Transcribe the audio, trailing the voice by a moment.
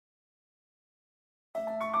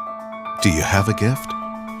Do you have a gift?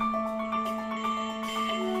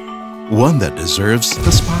 One that deserves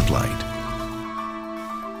the spotlight.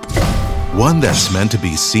 One that's meant to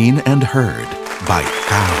be seen and heard by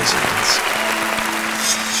thousands.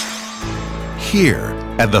 Here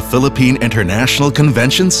at the Philippine International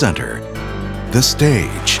Convention Center, the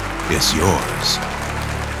stage is yours.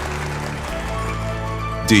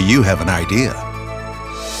 Do you have an idea?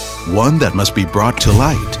 One that must be brought to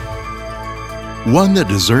light. One that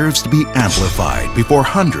deserves to be amplified before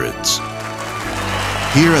hundreds.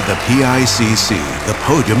 Here at the PICC, the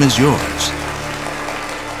podium is yours.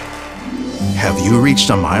 Have you reached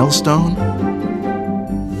a milestone?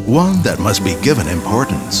 One that must be given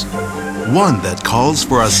importance. One that calls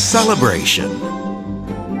for a celebration.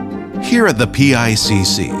 Here at the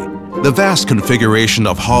PICC, the vast configuration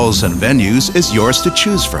of halls and venues is yours to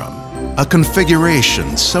choose from. A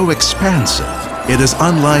configuration so expansive, it is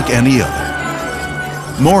unlike any other.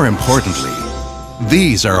 More importantly,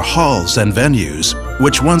 these are halls and venues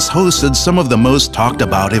which once hosted some of the most talked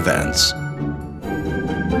about events.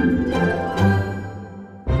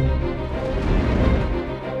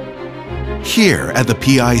 Here at the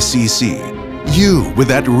PICC, you with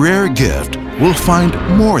that rare gift will find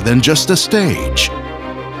more than just a stage.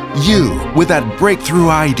 You with that breakthrough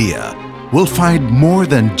idea will find more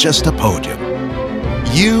than just a podium.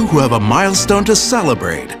 You who have a milestone to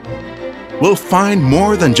celebrate will find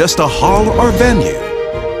more than just a hall or venue.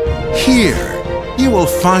 Here, you will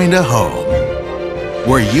find a home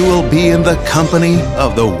where you will be in the company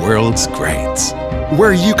of the world's greats,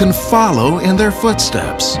 where you can follow in their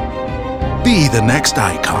footsteps. Be the next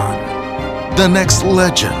icon, the next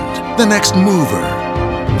legend, the next mover,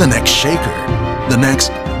 the next shaker, the next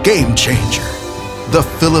game changer. The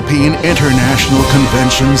Philippine International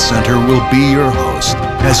Convention Center will be your host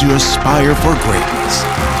as you aspire for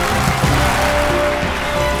greatness.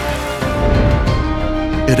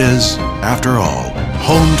 It is, after all,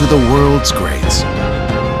 home to the world's greats.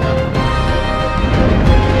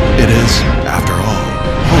 It is